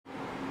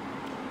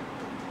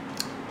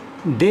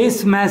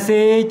This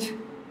message,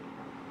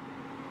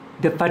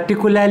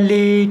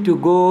 particularly to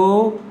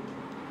go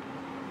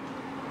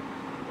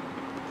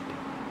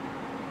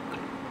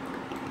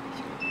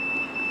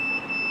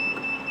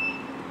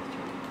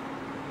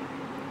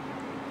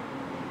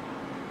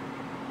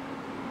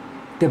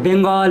the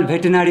Bengal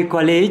Veterinary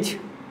College,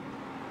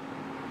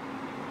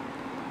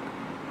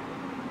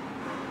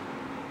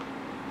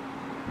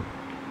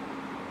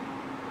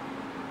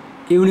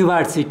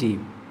 University.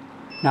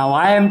 Now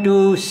I am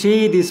to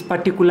see these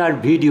particular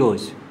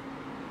videos.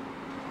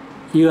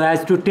 You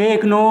have to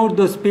take note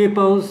those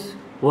people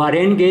who are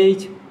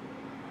engaged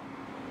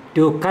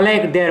to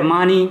collect their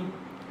money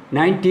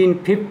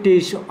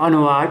 1950s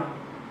onward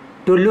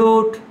to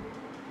loot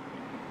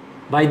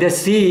by the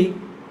sea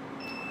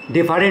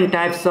different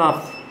types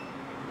of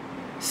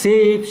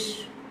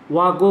ships,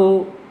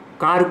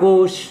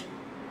 cargoes,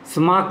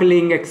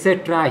 smuggling,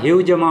 etc.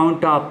 Huge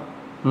amount of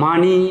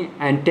money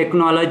and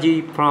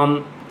technology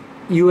from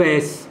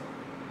US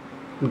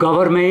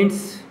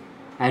governments,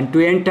 and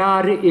to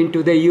enter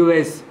into the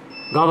US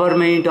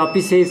government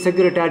offices,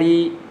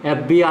 secretary,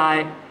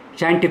 FBI,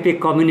 scientific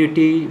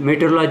community,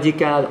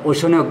 meteorological,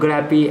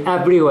 oceanography,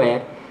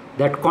 everywhere,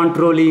 that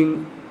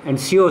controlling and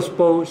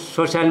geospose,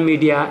 social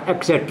media,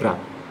 etc.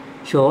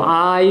 So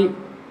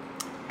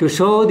to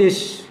show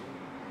this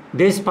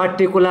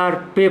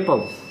particular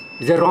people,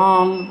 the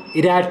wrong,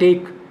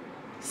 erratic,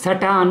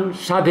 Satan,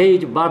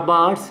 savage,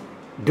 barbarous,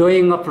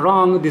 doing of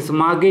wrong, this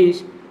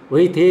Magish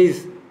with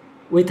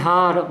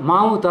her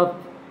mouth of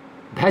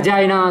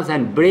vaginas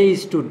and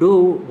breasts to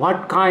do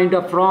what kind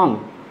of wrong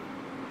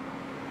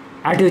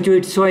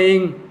attitude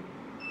showing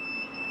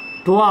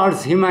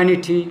towards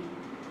humanity,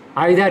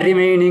 either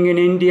remaining in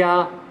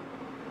India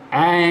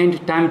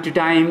and time to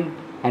time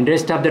and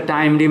rest of the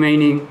time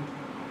remaining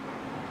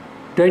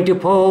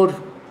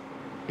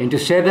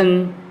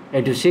 24/7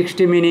 into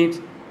 60 minutes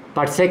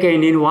per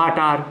second in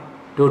water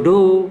to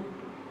do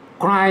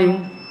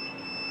crime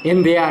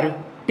in their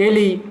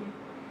daily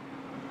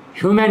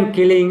human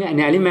killing and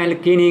animal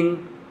killing,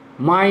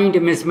 mind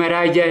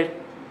mesmerizer,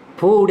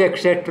 food,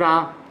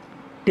 etc.,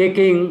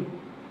 taking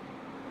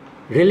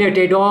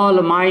related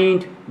all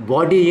mind,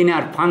 body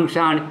inner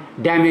function,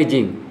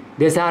 damaging.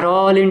 These are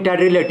all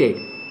interrelated.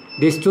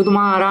 These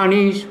Chudma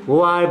Aranis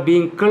who are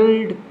being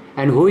killed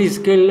and who is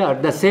killed are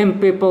the same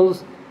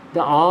peoples,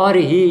 or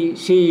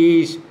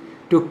she is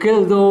to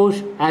kill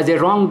those as a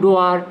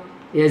wrongdoer,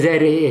 as a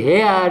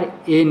here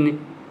in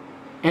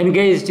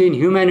engaged in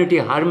humanity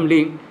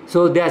harming.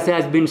 So this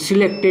has been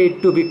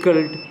selected to be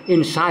killed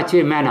in such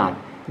a manner.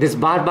 This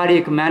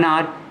barbaric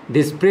manner,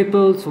 these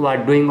peoples who are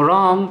doing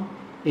wrong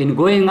in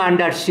going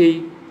under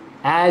sea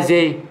as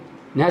a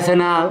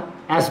national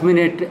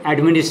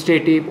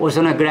administrative,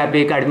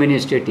 oceanographic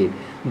administrative.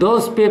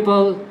 Those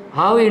people,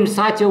 how in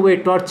such a way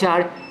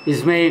torture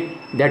is made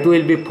that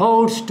will be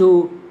forced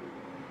to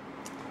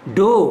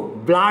do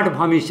blood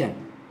vomit,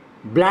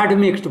 blood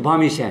mixed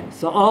vomit.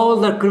 So all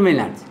the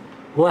criminals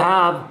who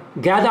have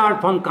gathered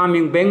from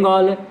coming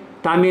Bengal,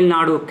 Tamil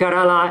Nadu,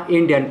 Kerala,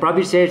 Indian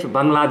provinces,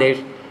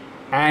 Bangladesh,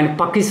 and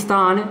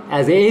Pakistan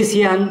as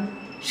Asian,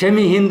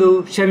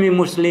 semi-Hindu,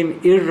 semi-Muslim,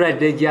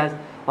 irreligious,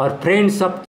 or friends of